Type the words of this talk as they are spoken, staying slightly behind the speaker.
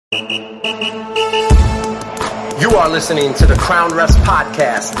You are listening to the Crown Refs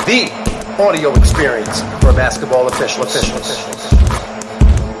Podcast, the audio experience for basketball officials.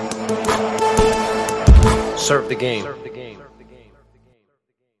 Serve the game. You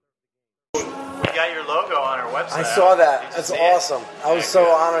got your logo on our website. I saw that. That's awesome. I was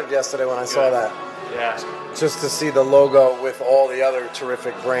so honored yesterday when I saw that. Yeah. Just to see the logo with all the other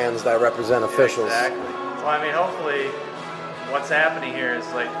terrific brands that represent officials. Exactly. Well, I mean, hopefully what's happening here is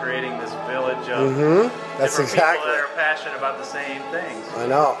like creating this village of That's different exactly. people that are passionate about the same things. I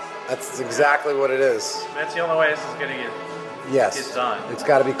know. That's exactly what it is. That's the only way this is going to get done. It's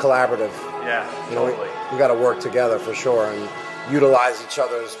got to be collaborative. Yeah, You know, totally. we got to work together for sure and utilize each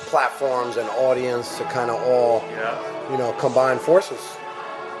other's platforms and audience to kind of all, combine forces.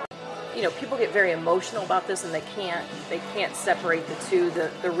 You know, people get very emotional about this, and they can't separate the two,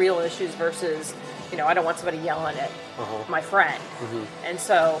 the real issues versus, I don't want somebody yelling at my friend. And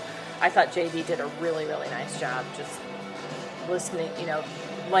so I thought JD did a really, really nice job just listening,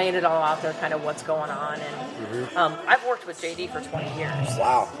 laying it all out there, kind of what's going on. And I've worked with JD for 20 years.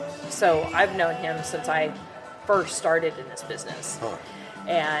 Wow. So I've known him since I first started in this business.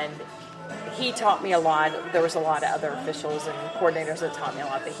 And he taught me a lot. There was a lot of other officials and coordinators that taught me a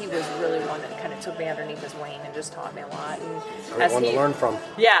lot, but he was really one that kind of took me underneath his wing and just taught me a lot. And Great one to learn from.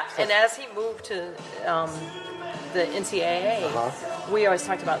 Yeah, and as he moved to the NCAA, we always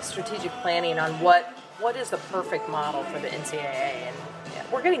talked about strategic planning on what is the perfect model for the NCAA, and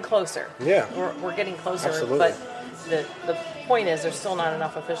we're getting closer. Yeah, we're getting closer. Absolutely. But the point is, there's still not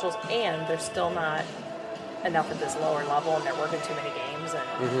enough officials, and there's still not enough at this lower level, and they're working too many games,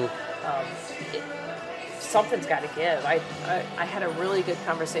 and something's got to give. I had a really good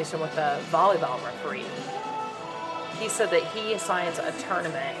conversation with a volleyball referee. He said that he assigns a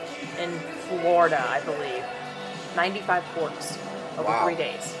tournament in Florida, I believe, 95 courts over 3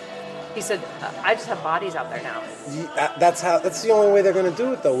 days. He said, I just have bodies out there now. That's the only way they're going to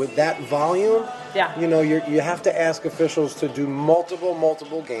do it, though. With that volume, you have to ask officials to do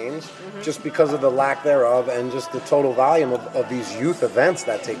multiple games just because of the lack thereof and just the total volume of these youth events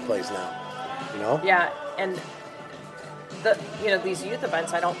that take place now. Yeah, and these youth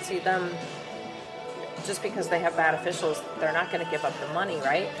events, I don't see them just because they have bad officials. They're not going to give up the money,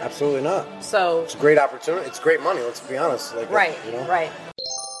 right? Absolutely not. So it's a great opportunity. It's great money. Let's be honest. Right.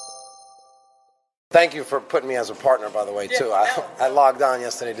 Thank you for putting me as a partner, by the way, too. I logged on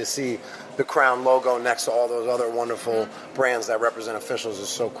yesterday to see the Crown logo next to all those other wonderful brands that represent officials. Is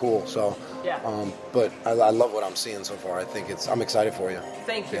so cool. So, but I love what I'm seeing so far. I think I'm excited for you.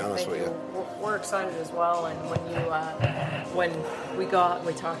 Thank you. To be honest with you. We're excited as well. And when we go out and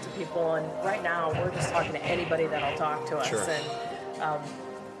we talk to people, and right now we're just talking to anybody that'll talk to us. Sure. And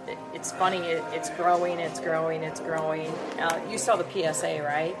it's funny. It's growing. You saw the PSA,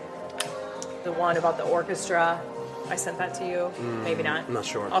 right? The one about the orchestra. I sent that to you. Maybe not. I'm not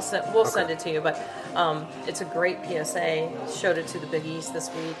sure. We'll send it to you. But it's a great PSA. Showed it to the Big East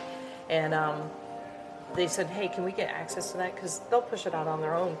this week, and they said, "Hey, can we get access to that?" Because they'll push it out on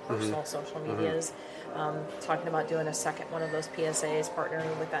their own personal social medias. Talking about doing a second one of those PSAs,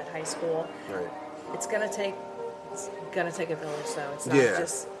 partnering with that high school. Right. It's gonna take a village, though. It's not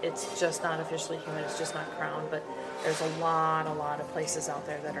it's just not officially human. It's just not Crown, but there's a lot of places out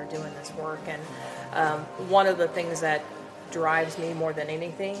there that are doing this work. And one of the things that drives me more than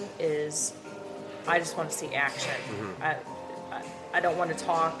anything is I just want to see action. I don't want to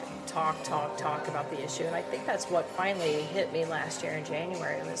talk about the issue. And I think that's what finally hit me last year in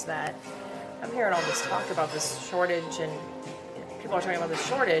January, was that I'm hearing all this talk about this shortage, and people are talking about the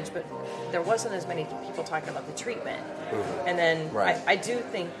shortage, but there wasn't as many people talking about the treatment. And then I do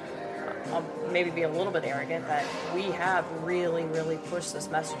think, I'll maybe be a little bit arrogant, that we have really, really pushed this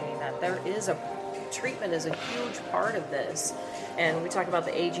messaging that treatment is a huge part of this. And we talk about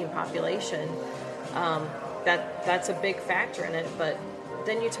the aging population, that's a big factor in it. But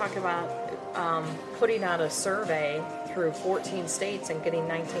then you talk about putting out a survey through 14 states and getting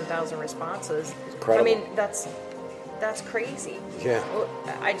 19,000 responses. Incredible. I mean, that's crazy. Yeah.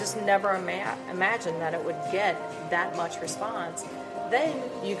 I just never imagined that it would get that much response. Then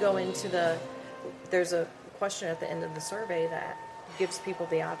you go into there's a question at the end of the survey that gives people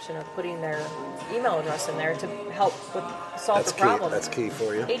the option of putting their email address in there to help solve the problem. That's key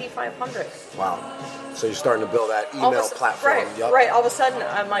for you. 8,500. Wow. So you're starting to build that email platform. Right. All of a sudden,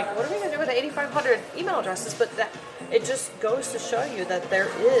 I'm like, what are we going to do with 8,500 email addresses? But it just goes to show you that there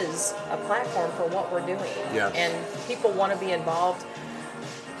is a platform for what we're doing. Yes. And people want to be involved.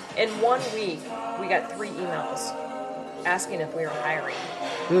 In 1 week, we got 3 emails asking if we were hiring.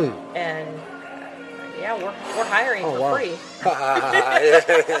 And yeah, we're hiring for free.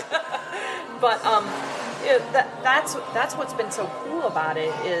 But that's what's been so cool about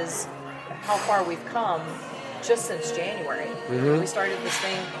it is how far we've come just since January. We started this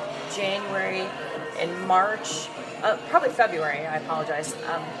thing January. In March, probably February, I apologize,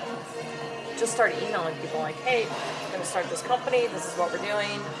 just started emailing people like, hey, I'm going to start this company, this is what we're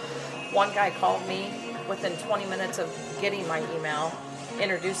doing. One guy called me within 20 minutes of getting my email,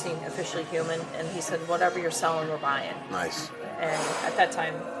 introducing Officially Human, and he said, whatever you're selling, we're buying. Nice. And at that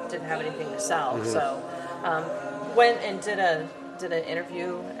time, didn't have anything to sell, so went and did an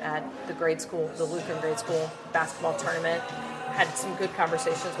interview at the grade school, the Lutheran grade school basketball tournament, had some good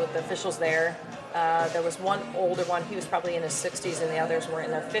conversations with the officials there. There was one older one, he was probably in his 60s, and the others were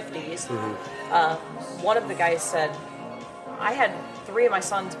in their 50s. One of the guys said, I had 3 of my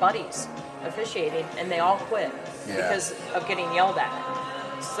son's buddies officiating, and they all quit because of getting yelled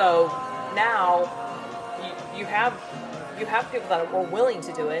at. So now you have people that were willing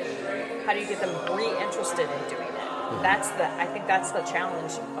to do it. How do you get them re-interested in doing it? I think that's the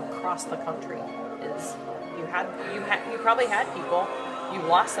challenge across the country. Is you probably had people. You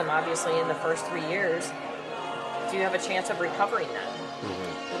lost them, obviously, in the first 3 years. Do you have a chance of recovering them?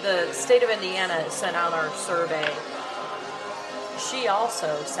 The state of Indiana sent out our survey. She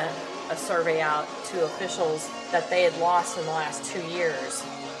also sent a survey out to officials that they had lost in the last 2 years.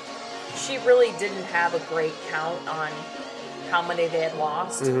 She really didn't have a great count on how many they had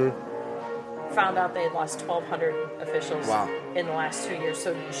lost. Found out they had lost 1,200 officials in the last 2 years.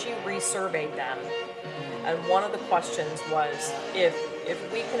 So she resurveyed them. And one of the questions was,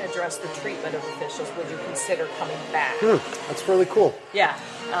 if we can address the treatment of officials, would you consider coming back? That's really cool. Yeah.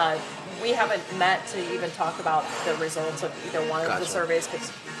 We haven't met to even talk about the results of either one of the surveys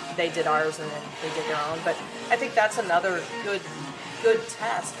because they did ours and then they did their own. But I think that's another good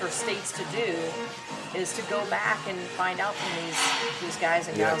test for states to do, is to go back and find out from these guys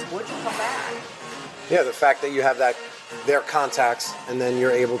and gals, would you come back? Yeah, the fact that you have their contacts, and then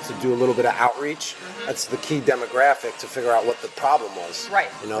you're able to do a little bit of outreach. That's the key demographic to figure out what the problem was. Right.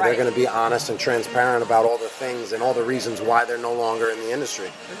 They're going to be honest and transparent about all the things and all the reasons why they're no longer in the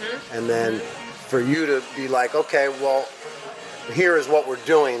industry. And then for you to be like, okay, well, here is what we're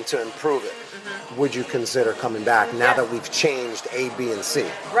doing to improve it. Would you consider coming back now that we've changed A, B, and C?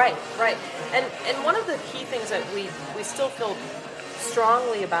 Right. And one of the key things that we still feel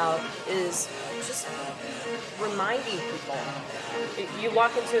strongly about is just reminding people. You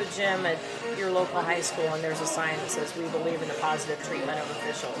walk into a gym at your local high school and there's a sign that says, we believe in the positive treatment of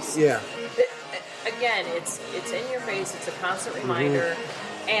officials. Yeah. Again, it's in your face, it's a constant reminder,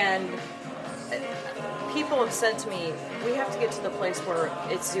 and people have said to me, we have to get to the place where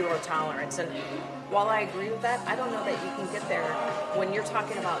it's zero tolerance. And while I agree with that, I don't know that you can get there when you're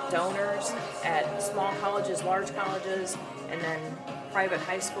talking about donors at small colleges, large colleges, and then private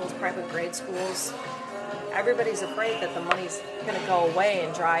high schools, private grade schools. Everybody's afraid that the money's going to go away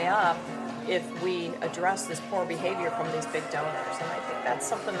and dry up if we address this poor behavior from these big donors. And I think that's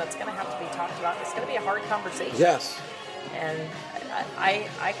something that's going to have to be talked about. It's going to be a hard conversation. Yes. And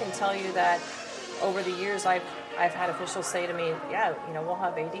I can tell you that over the years I've had officials say to me, we'll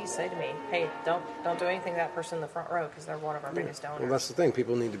have ADs say to me, hey, don't do anything to that person in the front row because they're one of our biggest donors. Well, that's the thing.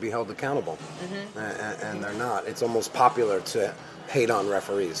 People need to be held accountable, and they're not. It's almost popular to hate on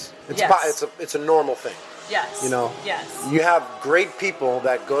referees. It's a normal thing. Yes. Yes. You have great people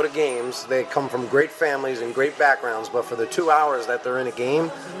that go to games. They come from great families and great backgrounds, but for the 2 hours that they're in a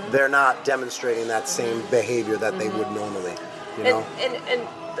game, they're not demonstrating that same behavior that they would normally. And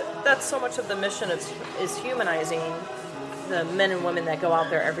that's so much of the mission is humanizing the men and women that go out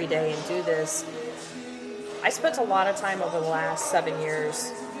there every day and do this. I spent a lot of time over the last 7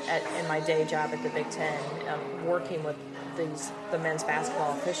 years in my day job at the Big Ten working with the men's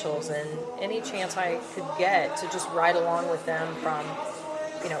basketball officials, and any chance I could get to just ride along with them from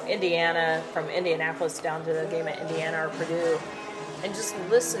Indiana, from Indianapolis down to the game at Indiana or Purdue, and just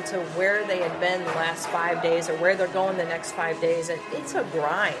listen to where they had been the last 5 days or where they're going the next 5 days. And it's a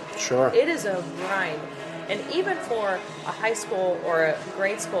grind. Sure. It is a grind. And even for a high school or a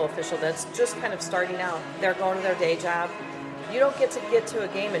grade school official that's just kind of starting out, they're going to their day job. You don't get to a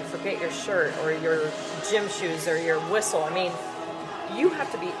game and forget your shirt or your gym shoes or your whistle. I mean, you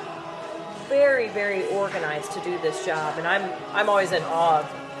have to be very, very organized to do this job. And I'm always in awe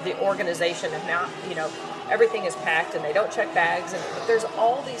of the organization of now, everything is packed and they don't check bags. And there's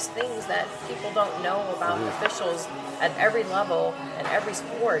all these things that people don't know about officials at every level and every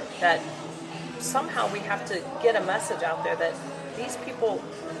sport, that somehow we have to get a message out there that these people,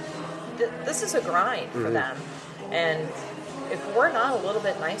 this is a grind for them. And if we're not a little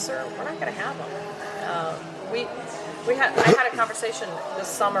bit nicer, we're not going to have them. I had a conversation this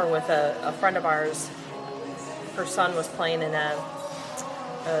summer with a friend of ours. Her son was playing in a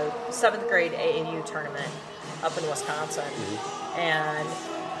 7th grade AAU tournament up in Wisconsin, and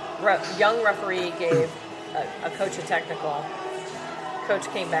young referee gave a coach a technical. Coach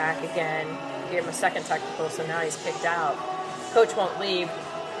came back again, gave him a second technical, so now he's kicked out. Coach won't leave.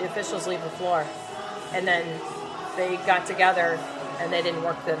 The officials leave the floor, and then they got together and they didn't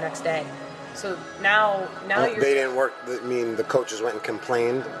work the next day. So now they didn't work. I mean, the coaches went and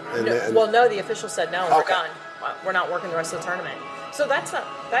complained. No, the officials said no. We're Okay. done. We're not working the rest of the tournament. So that's not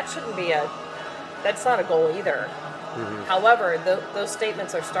a goal either. Mm-hmm. However, those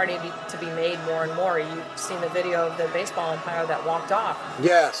statements are starting to be made more and more. You've seen the video of the baseball umpire that walked off.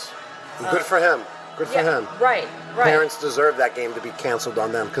 Yes, good for him. Good for him. Right. Parents deserve that game to be canceled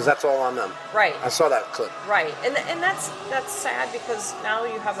on them because that's all on them. Right. I saw that clip. Right, and that's sad because now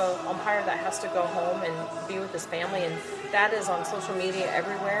you have an umpire that has to go home and be with his family, and that is on social media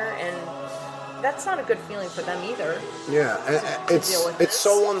everywhere, and that's not a good feeling for them either. Yeah, it's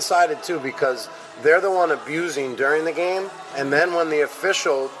so one-sided too because they're the one abusing during the game, and then when the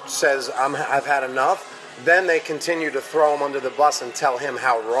official says I've had enough, then they continue to throw him under the bus and tell him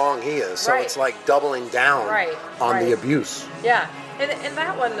how wrong he is. So it's like doubling down on the abuse. Yeah, and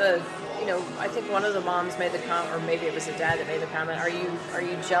that one, I think one of the moms made the comment, or maybe it was the dad that made the comment. Are you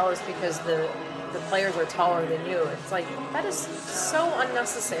jealous because the players are taller than you? It's like that is so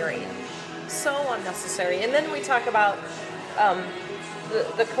unnecessary. So unnecessary. And then we talk about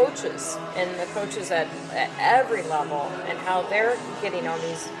the coaches and the coaches at every level and how they're getting on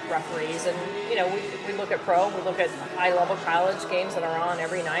these referees. And, we look at pro, we look at high-level college games that are on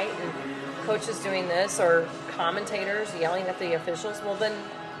every night, and coaches doing this or commentators yelling at the officials. Well, then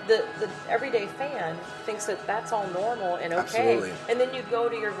the everyday fan thinks that that's all normal and okay. Absolutely. And then you go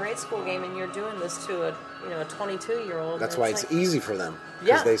to your grade school game and you're doing this to a 22-year-old. That's why it's easy for them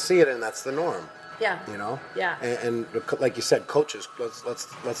because they see it and that's the norm. Yeah. Yeah. And like you said, coaches.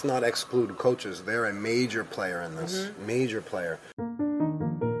 Let's not exclude coaches. They're a major player in this. Mm-hmm. Major player.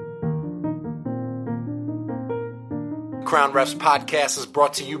 Crown Refs Podcast is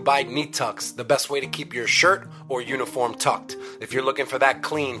brought to you by Neat Tucks, the best way to keep your shirt or uniform tucked. If you're looking for that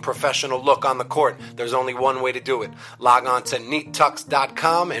clean, professional look on the court, there's only one way to do it. Log on to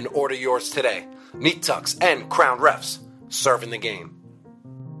neattucks.com and order yours today. Neat Tucks and Crown Refs, serving the game.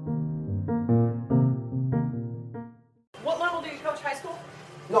 What level do you coach? High school?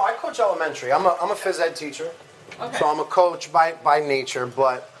 No, I coach elementary. I'm a phys ed teacher, okay. So I'm a coach by nature,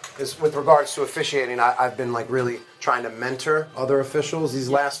 but with regards to officiating, I've been really trying to mentor other officials these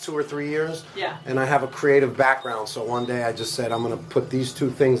last 2 or 3 years. Yeah. And I have a creative background, so one day I just said I'm going to put these two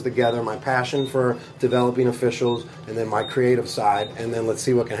things together, my passion for developing officials and then my creative side, and then let's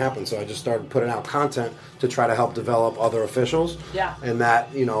see what can happen. So I just started putting out content to try to help develop other officials. Yeah. And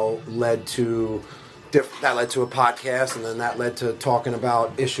that, led to a podcast, and then that led to talking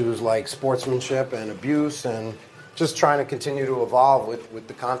about issues like sportsmanship and abuse and just trying to continue to evolve with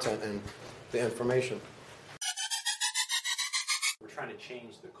the content and the information. We're trying to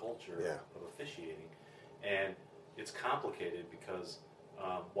change the culture of officiating, and it's complicated because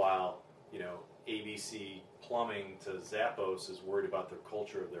while ABC Plumbing to Zappos is worried about the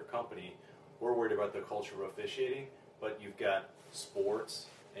culture of their company, we're worried about the culture of officiating. But you've got sports,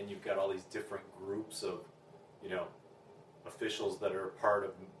 and you've got all these different groups of officials that are part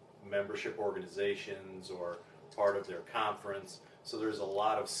of membership organizations or part of their conference. So there's a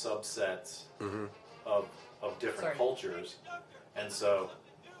lot of subsets of different cultures, and so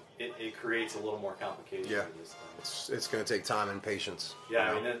it creates a little more complication for this thing. It's going to take time and patience.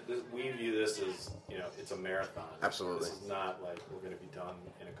 Yeah, I mean, we view this as it's a marathon. Absolutely. This is not like we're going to be done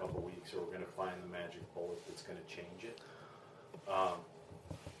in a couple weeks or we're going to find the magic bullet that's going to change it.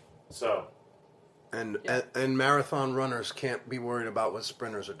 And marathon runners can't be worried about what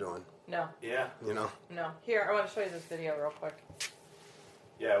sprinters are doing. No. Yeah. No. Here, I want to show you this video real quick.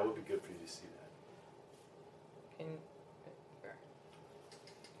 Yeah, it would be good for you to see that.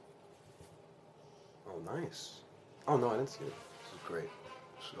 Oh, nice. Oh, no, I didn't see it. This is great.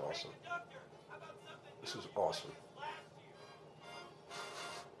 This is awesome. This is awesome.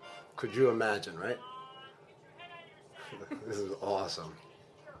 Could you imagine, right? This is awesome.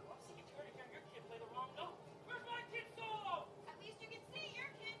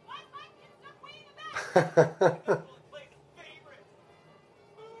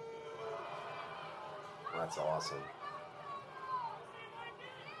 That's awesome.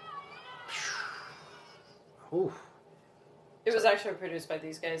 Ooh. It was actually produced by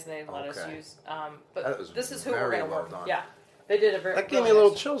these guys. They let us use. But this is who we're going to work. Yeah, They did a very. That gave me a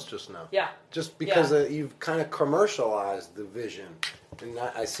little chills just now. Yeah. Just because you've kind of commercialized the vision, and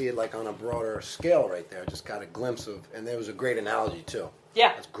I see it like on a broader scale right there. I just got a glimpse of, and there was a great analogy too.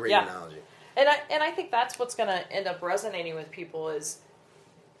 Yeah. That's a great analogy. And I think that's what's going to end up resonating with people is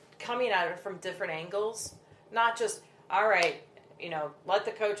coming at it from different angles, not just all right. Let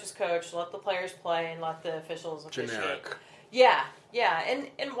the coaches coach, let the players play, and let the officials officiate. Generic. Yeah.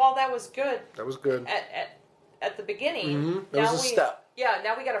 And while that was good. That was good. At the beginning, mm-hmm. That was a step. Yeah,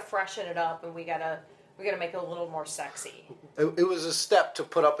 now we got to freshen it up, and we got to make it a little more sexy. It was a step to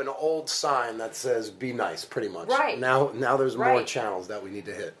put up an old sign that says "Be nice," pretty much. Right. Now there's more channels that we need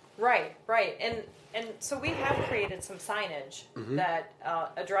to hit. Right. And so we have created some signage that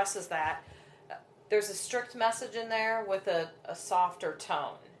addresses that. There's a strict message in there with a softer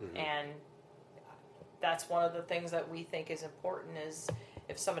tone, and that's one of the things that we think is important is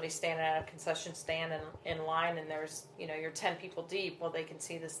if somebody's standing at a concession stand in line and there's, you're 10 people deep, well, they can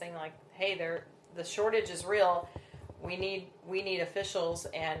see this thing like, hey, the shortage is real. We need officials,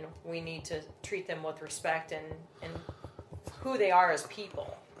 and we need to treat them with respect and who they are as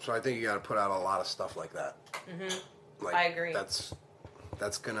people. So I think you got to put out a lot of stuff like that. Mm-hmm. I agree.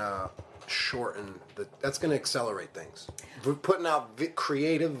 That's gonna shorten that's gonna accelerate things. We're putting out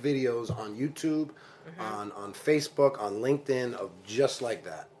creative videos on YouTube, on Facebook, on LinkedIn of just like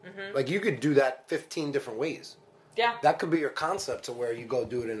that. Like you could do that 15 different ways. Yeah. That could be your concept to where you go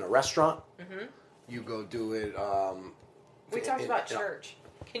do it in a restaurant. You go do it. We talked about church.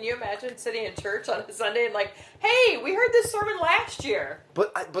 Can you imagine sitting in church on a Sunday and like, hey, we heard this sermon last year.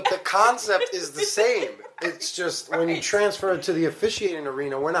 But the concept is the same. It's just when you transfer it to the officiating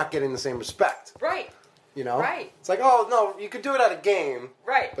arena, we're not getting the same respect. Right. Right. It's like, oh, no, you could do it at a game.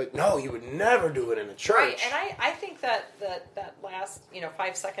 Right. But no, you would never do it in a church. Right. And I think that last,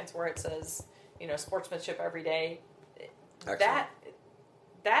 5 seconds where it says, sportsmanship every day, excellent.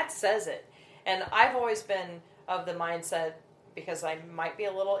 That says it. And I've always been of the mindset, because I might be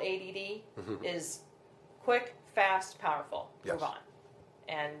a little ADD, is quick, fast, powerful. Yes. Move on.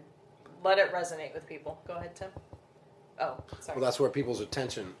 And let it resonate with people. Go ahead, Tim. Oh, sorry. Well, that's where people's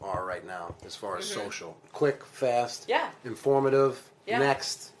attention are right now as far as social. Quick, fast, informative,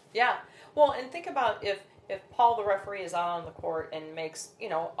 next. Yeah. Well, and think about if Paul, the referee, is out on the court and makes,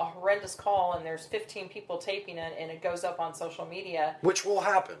 a horrendous call and there's 15 people taping it and it goes up on social media. Which will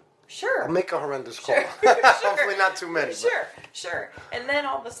happen. Sure. I'll make a horrendous call. Sure. Hopefully not too many. Sure. And then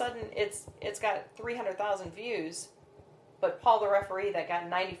all of a sudden it's got 300,000 views, but Paul the referee that got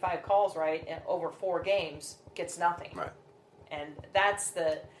 95 calls right and over 4 games gets nothing. Right. And that's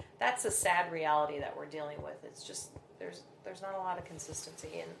the sad reality that we're dealing with. It's just there's not a lot of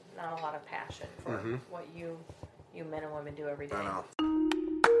consistency and not a lot of passion for what you men and women do every day. I know.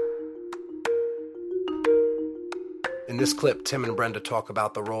 In this clip, Tim and Brenda talk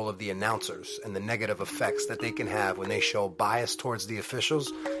about the role of the announcers and the negative effects that they can have when they show bias towards the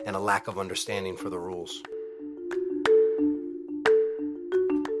officials and a lack of understanding for the rules.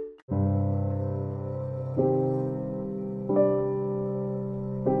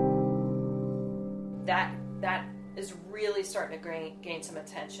 That is really starting to gain some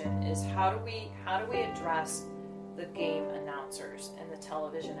attention. Is how do we address the game announcers and the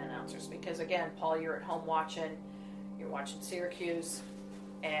television announcers? Because again, Paul, you're at home watching Syracuse,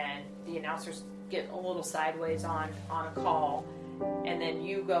 and the announcers get a little sideways on a call, and then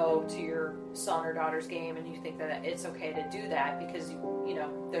you go to your son or daughter's game and you think that it's okay to do that because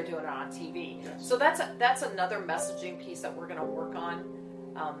they're doing it on TV. Yes. So that's another messaging piece that we're going to work on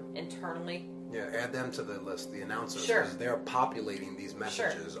internally. Yeah, add them to the list, the announcers, sure, because they're populating these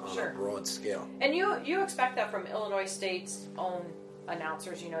messages on a broad scale. And you expect that from Illinois State's own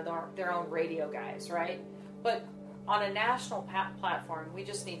announcers, their own radio guys, right? But on a national platform, we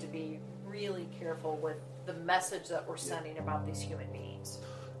just need to be really careful with the message that we're sending about these human beings.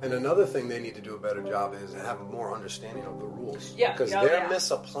 And another thing they need to do a better job is have a more understanding of the rules. Yeah. Because they're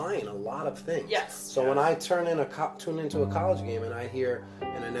misapplying a lot of things. Yes. So when I tune into a college game and I hear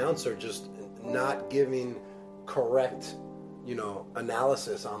an announcer just not giving correct,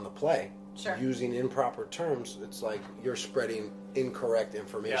 analysis on the play, using improper terms, it's like you're spreading incorrect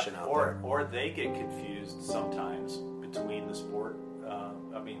information out there. Or they get confused sometimes between the sport,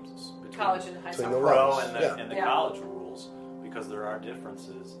 between college and high school, pro and the college rules, because there are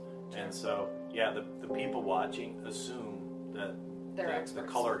differences. And so, the people watching assume that the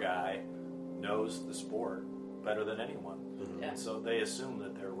color guy knows the sport better than anyone. Mm-hmm. And so they assume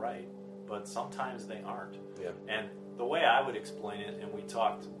that they're right, but sometimes they aren't. Yeah. And the way I would explain it, and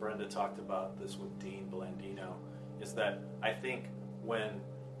Brenda talked about this with Dean Blandino, is that I think when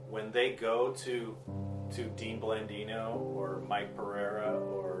when they go to Dean Blandino or Mike Pereira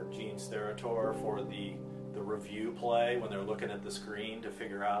or Gene Steratore for the review play, when they're looking at the screen to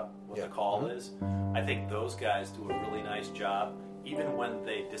figure out what the call is, I think those guys do a really nice job, even when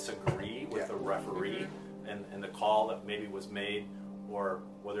they disagree with the referee and the call that maybe was made, or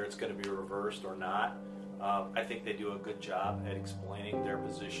whether it's going to be reversed or not. I think they do a good job at explaining their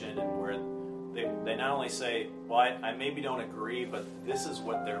position, and where they not only say, well, I maybe don't agree, but this is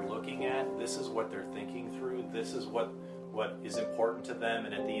what they're looking at, this is what they're thinking through, this is what is important to them,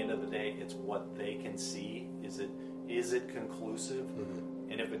 and at the end of the day, it's what they can see. Is it conclusive?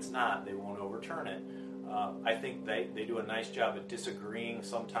 And if it's not, they won't overturn it. I think they do a nice job at disagreeing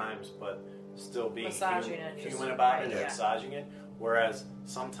sometimes, but still being human about it and massaging it. Whereas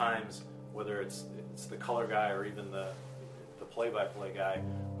sometimes, whether it's the color guy or even the play-by-play guy,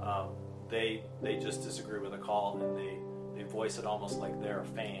 they just disagree with a call, and they voice it almost like they're a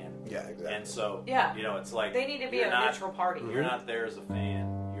fan. Yeah, exactly. And so, it's like they need to be a neutral party. You're not there as a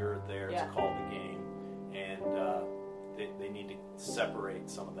fan. You're there to call the game, and they need to separate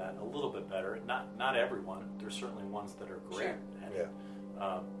some of that a little bit better. Not everyone. There's certainly ones that are great at it.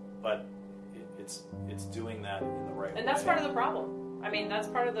 But it's doing that in the right way. And that's part of the problem. I mean, that's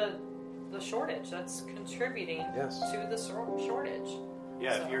part of the shortage. That's contributing to the shortage.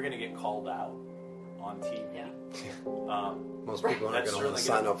 Yeah, so. If you're going to get called out on TV, most people aren't going to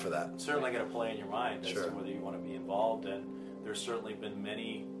sign up for that. Certainly going to play in your mind as to whether you want to be involved. And there's certainly been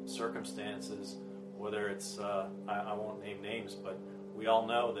many circumstances, whether it's, I won't name names, but we all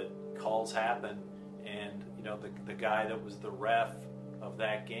know that calls happen, and the guy that was the ref of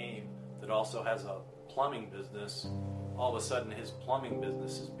that game that also has a plumbing business, all of a sudden his plumbing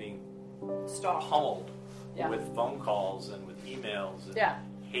business is being pummeled with phone calls and with emails and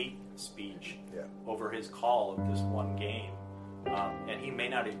hate speech over his call of this one game. And he may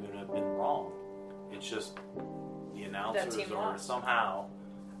not even have been wrong. It's just the announcers or somehow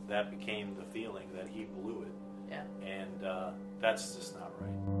that became the feeling that he blew it. Yeah. And that's just not right.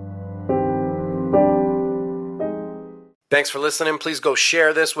 Thanks for listening. Please go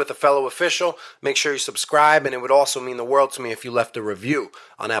share this with a fellow official. Make sure you subscribe, and it would also mean the world to me if you left a review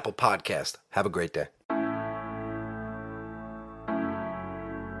on Apple Podcast. Have a great day.